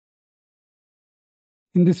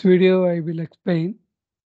In this video, I will explain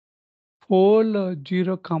pole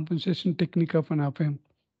zero compensation technique of an op-amp.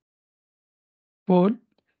 Pole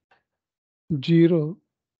zero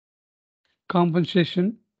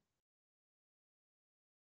compensation,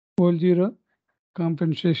 pole zero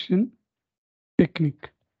compensation technique.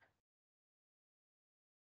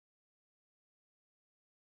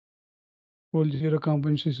 Pole zero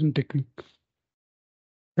compensation technique.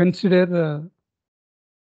 Consider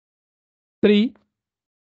three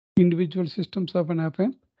individual systems of an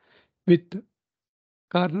op-amp with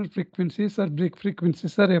corner frequencies or break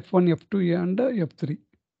frequencies are F1, F2, and F3.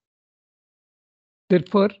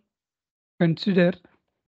 Therefore, consider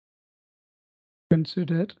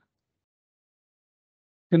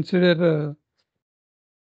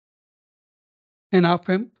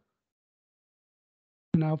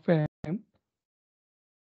an op-amp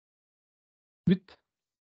with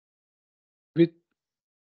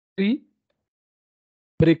three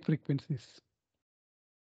break frequencies.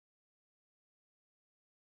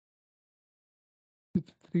 With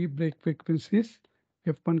three break frequencies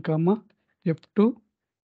F1, F2,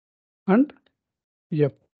 and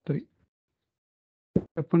F3.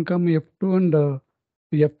 F1, F2, and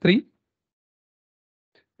F3.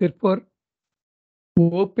 Therefore,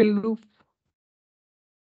 open loop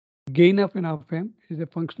gain of an op-amp is a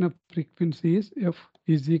function of frequencies. F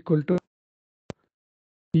is equal to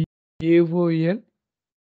AOL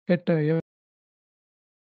at F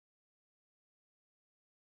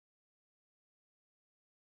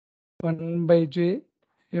 1 by J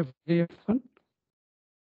F by F1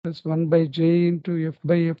 plus 1 by J into F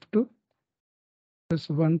by F2 plus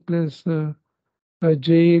 1 plus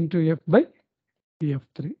J into F by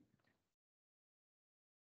F3.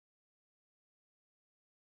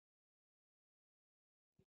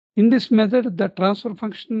 In this method, the transfer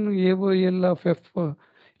function AOL of F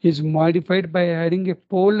is modified by adding a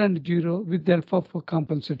pole and zero with the help of a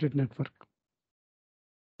compensated network.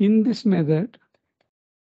 In this method,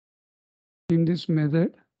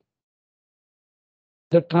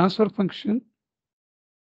 the transfer function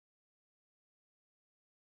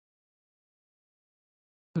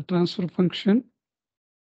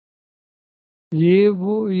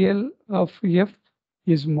AOL of F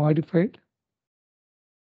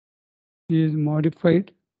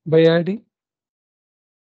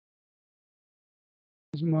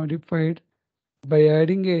is modified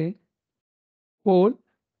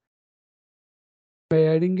by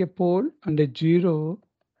adding a pole and a zero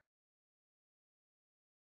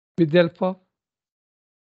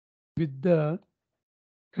with the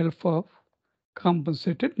help of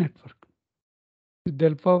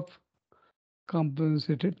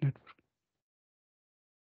compensated network.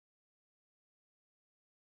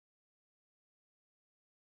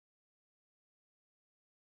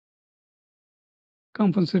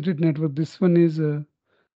 Compensated network. This one is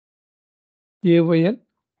AOL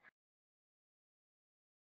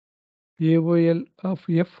of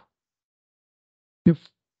F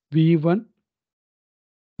V1,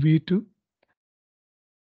 V2.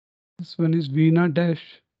 This one is V0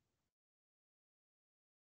 dash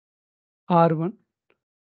R1.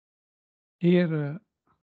 Here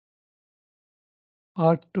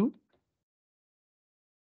R2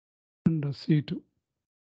 and C2.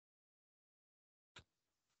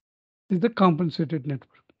 This is the compensated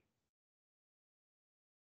network.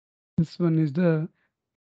 This one is the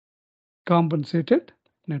compensated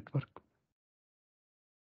network.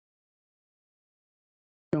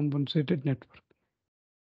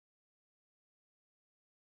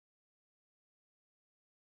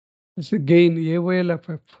 This is gain AOL of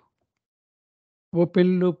F.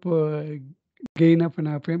 Open loop gain of an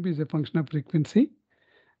op-amp is a function of frequency.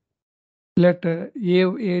 Let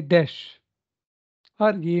A dash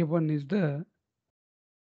or A1 is the,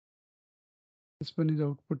 this one is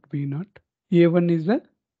output V0. A1 is the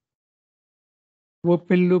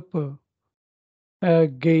open loop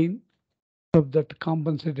gain of that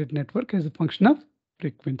compensated network as a function of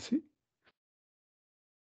frequency.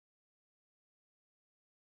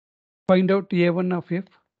 Find out A1 of F.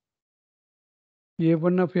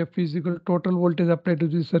 A1 of F is equal to total voltage applied to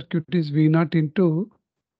the circuit is V0 into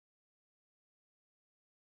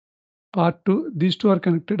R2. These two are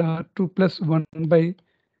connected, R2 plus 1 by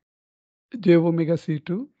J omega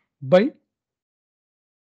C2 by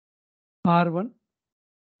R1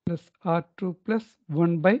 plus R2 plus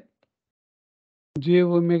 1 by J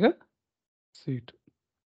omega C2.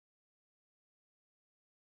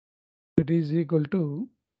 That is equal to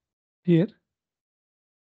here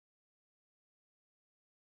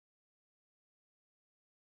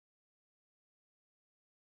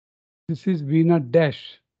this is V0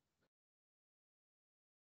 dash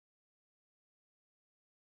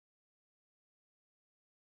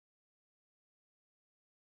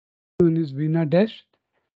one is V naught dash.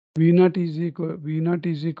 V naught is equal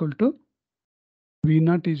to V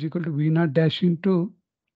naught V naught dash into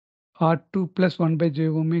R2 plus 1 by j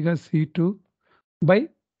omega C2 by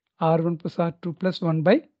R1 plus R2 plus 1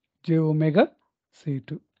 by j omega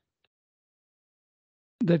C2.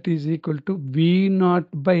 That is equal to V naught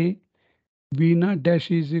by V naught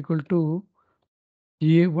dash is equal to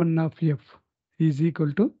A1 of F is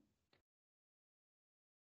equal to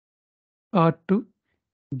R2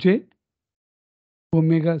 j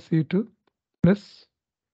omega C2 plus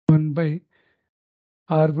 1 by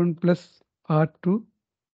R1 plus R2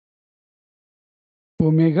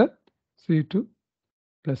 omega C2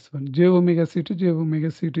 plus 1. J omega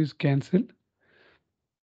C2 is cancelled.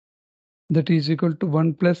 That is equal to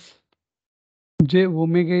 1 plus j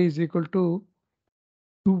omega is equal to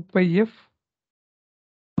 2 pi f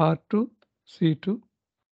R2 C2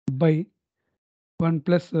 by 1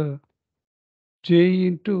 plus j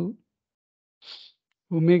into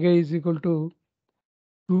omega is equal to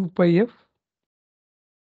 2 pi f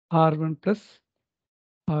R1 plus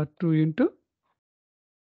R2 into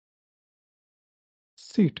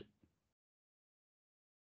C2.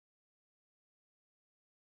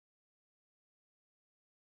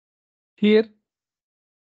 Here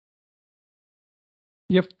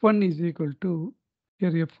F1 is equal to,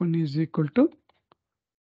 here F1 is equal to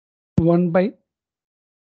 1 by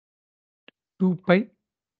 2 pi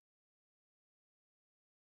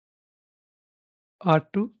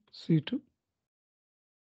R2 C2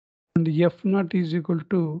 and F naught is equal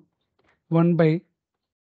to 1 by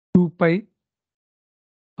 2 pi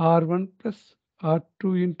R1 plus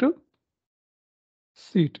R2 into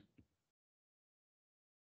C2.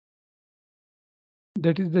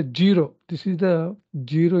 That is the zero. This is the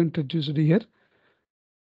zero introduced here.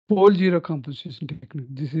 Pole zero compensation technique.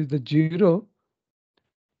 This is the 0,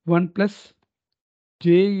 1 plus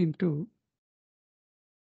j into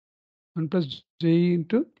 1 plus j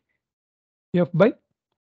into F by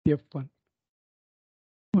F1.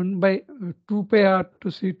 1 by 2 pi R to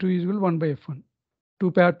C2 is equal to 1 by F1.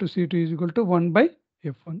 2 pi R to C2 is equal to 1 by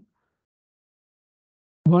F1.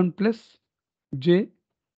 1 plus j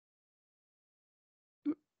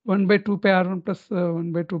 1 by 2 pi R1 plus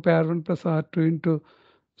 1 by 2 pi R1 plus R2 into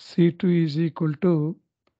C2 is equal to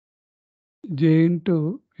j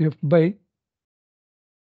into F by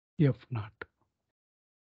F naught.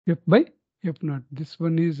 F by F naught. This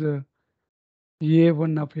one is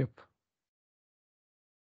A1 of F.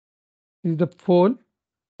 This is the pole.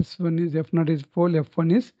 This one is F naught is pole.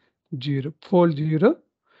 F1 is 0. Pole 0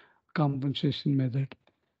 compensation method.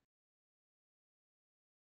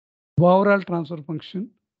 Overall transfer function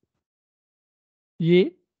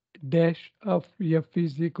A dash of F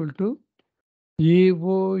is equal to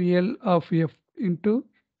AOL of F into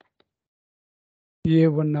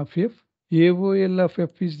A1 of F. AOL of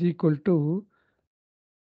F is equal to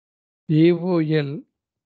AOL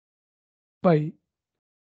by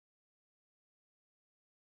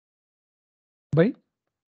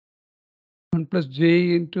 1 plus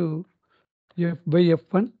j into F by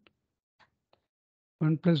F1,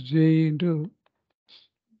 1 plus j into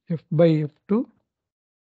F by F2,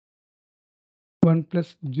 1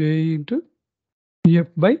 plus j into F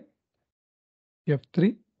by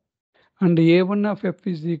F3, and A1 of F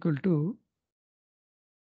is equal to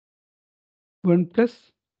 1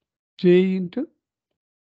 plus j into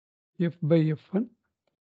F by F1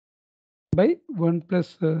 by 1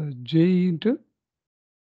 plus j into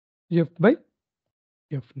F by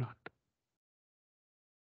F naught.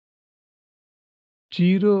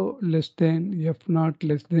 0 less than F naught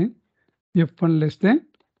less than F1 less than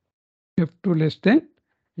F2 less than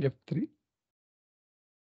F3.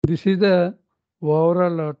 This is the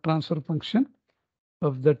overall transfer function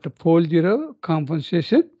of that pole zero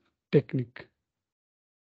compensation technique.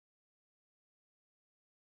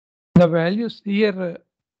 The values here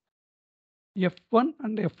F1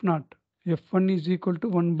 and F naught. F1 is equal to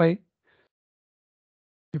 1 by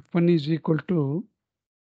F1 is equal to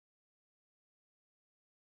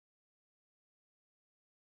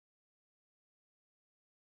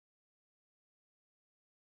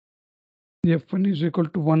F1 is equal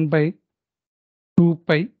to 1 by 2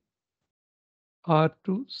 pi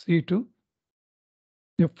R2 C2.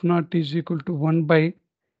 F naught is equal to 1 by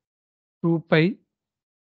 2 pi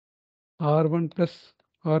R1 plus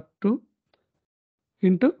R2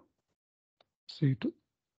 into C2.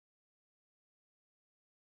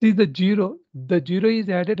 See the zero is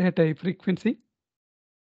added at high frequency.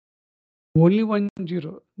 Only one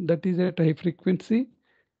zero, that is at high frequency,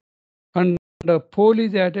 and the pole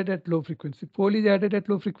is added at low frequency. Pole is added at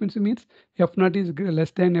low frequency means F naught is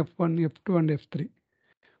less than F1, F2, and F3.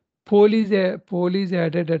 pole is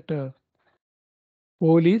added at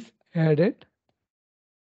pole is added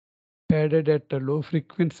at a low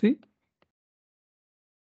frequency.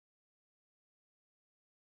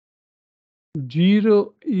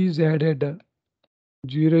 Zero is added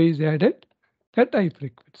at high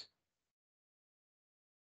frequency.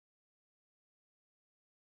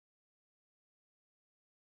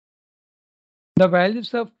 The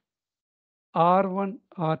values of R1,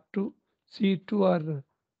 R2, C2 are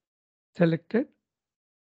selected,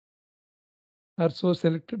 are so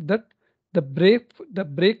selected that the break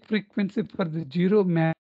frequency for the zero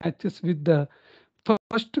matches with the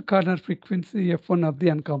first corner frequency F1 of the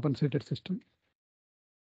uncompensated system.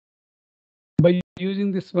 By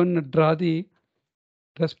using this one, draw the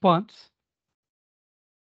response.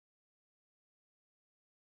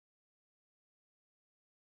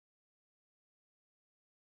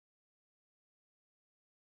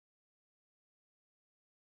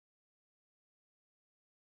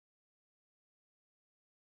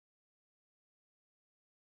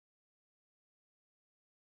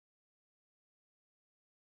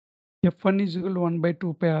 F1 is equal to 1 by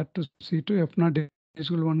 2 pi R2 C2. F0 is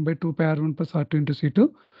equal to 1 by 2 pi R1 plus R2 into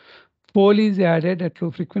C2. Pole is added at low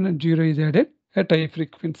frequency and zero is added at high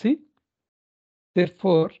frequency.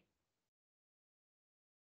 Therefore,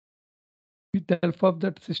 with the help of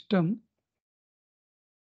that system,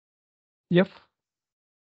 F,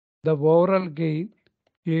 the overall gain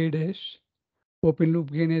A dash, open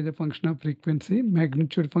loop gain is a function of frequency,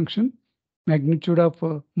 magnitude function, magnitude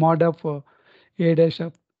of mod of A dash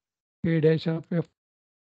of F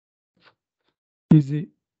is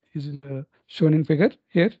shown in figure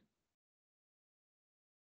here.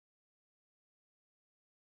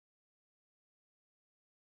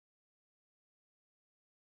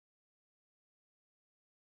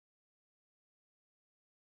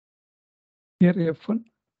 Here F1.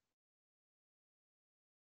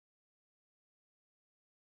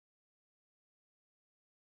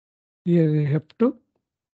 Here F2.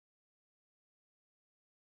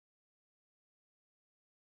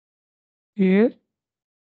 Here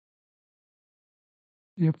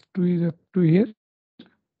F2 is F2 here.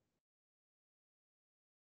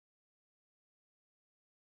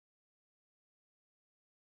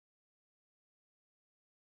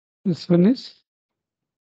 This one is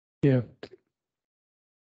F3.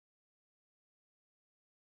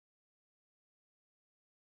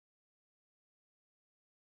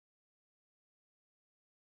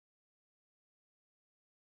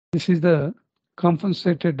 This is the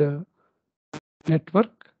compensated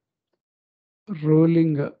network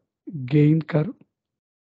rolling gain curve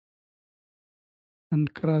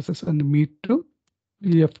and crosses and meet to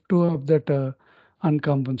F2 of that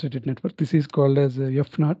uncompensated network. This is called as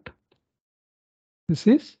F0. This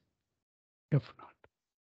is F0.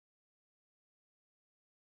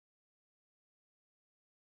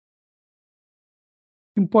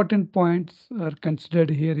 Important points are considered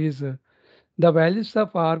here is the values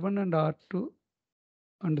of R1 and R2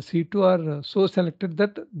 and C2 are so selected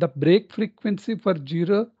that the break frequency for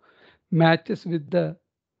zero matches with the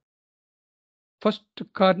first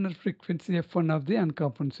corner frequency F1 of the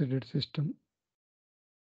uncompensated system.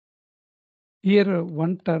 Here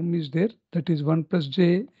one term is there, that is 1 plus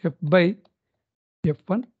j F by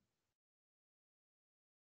F1.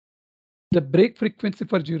 The break frequency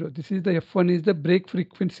for zero, this is the F1 is the break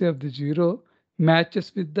frequency of the zero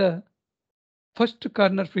matches with the first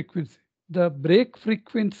corner frequency. The break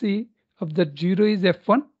frequency of the zero is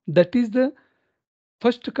F1, that is the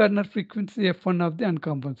first corner frequency F1 of the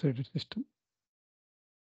uncompensated system.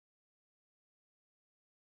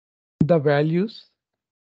 The values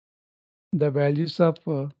of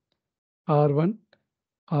R1,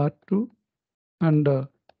 R2 and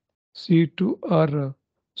C2 are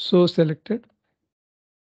so selected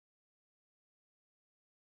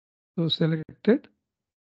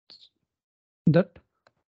that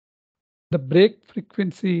the break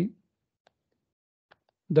frequency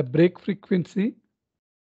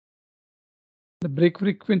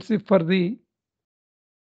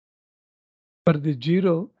for the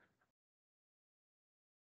zero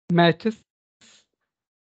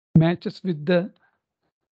matches with the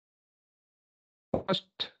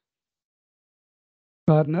first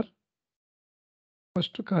corner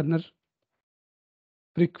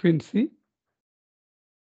frequency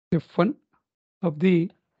F1 of the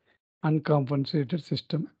uncompensated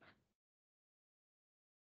system.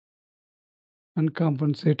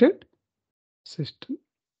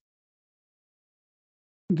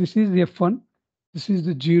 This is F1. This is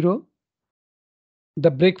the zero. The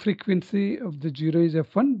break frequency of the zero is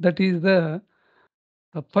F1. That is the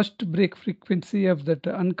the first break frequency of that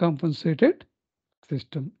uncompensated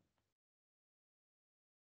system.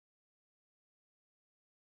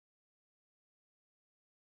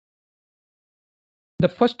 The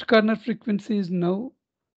first corner frequency is now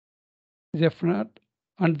F0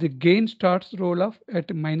 and the gain starts roll off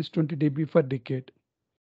at minus 20 dB per decade.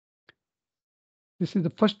 This is the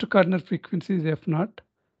first corner frequency is F0.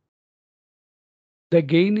 The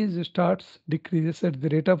gain is starts decreases at the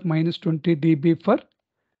rate of minus 20 dB per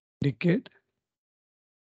decade.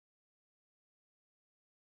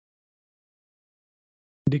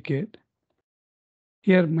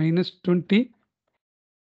 Here minus 20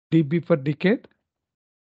 dB per decade.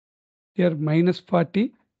 Here minus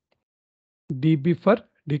 40 dB per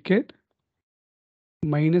decade.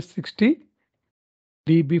 Minus 60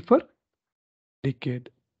 dB per decade.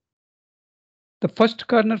 The first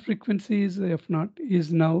corner frequency is F0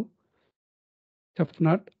 is now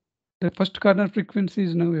F0. The first corner frequency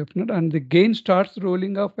is now F0 and the gain starts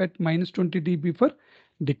rolling off at minus 20 dB per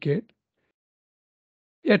decade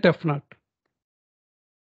at F0.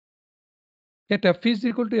 At F is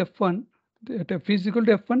equal to F1,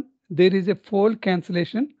 there is a fold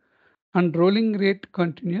cancellation and rolling rate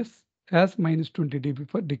continues as minus 20 dB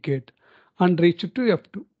per decade and reach to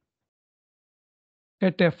F2.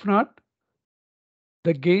 At F0,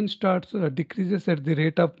 the gain starts decreases at the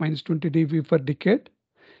rate of minus 20 dB per decade.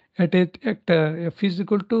 At F is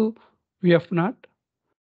equal to F0,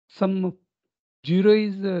 some 0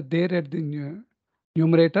 is there at the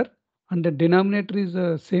numerator and the denominator is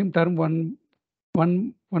the same term 1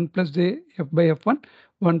 plus j f by f1,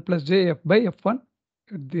 1 plus j f by f1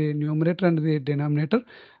 at the numerator and the denominator.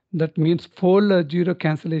 That means fold 0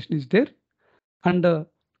 cancellation is there and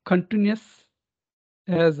continuous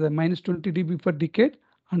as minus 20 dB per decade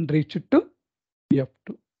and reach to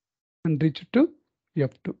f2 and reach to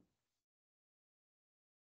f2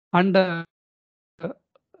 and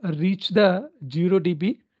reach the 0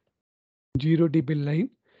 dB line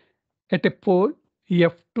at a pole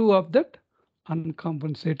f2 of that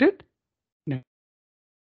uncompensated net.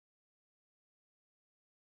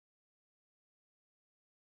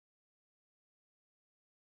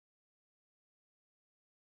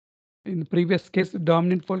 In the previous case,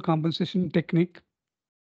 dominant pole compensation technique,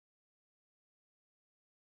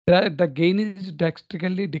 the gain is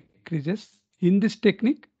drastically decreases. In this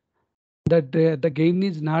technique, that the gain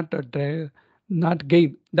is not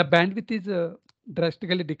gain. The bandwidth is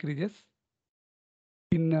drastically decreases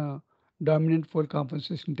in dominant pole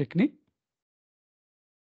compensation technique.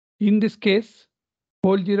 In this case,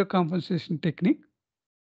 pole zero compensation technique,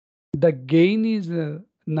 the gain is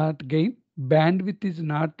not gain. Bandwidth is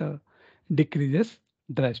not decreases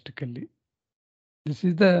drastically. This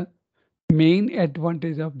is the main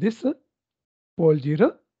advantage of this pole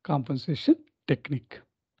zero compensation technique.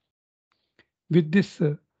 With this,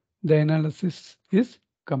 the analysis is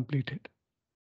completed.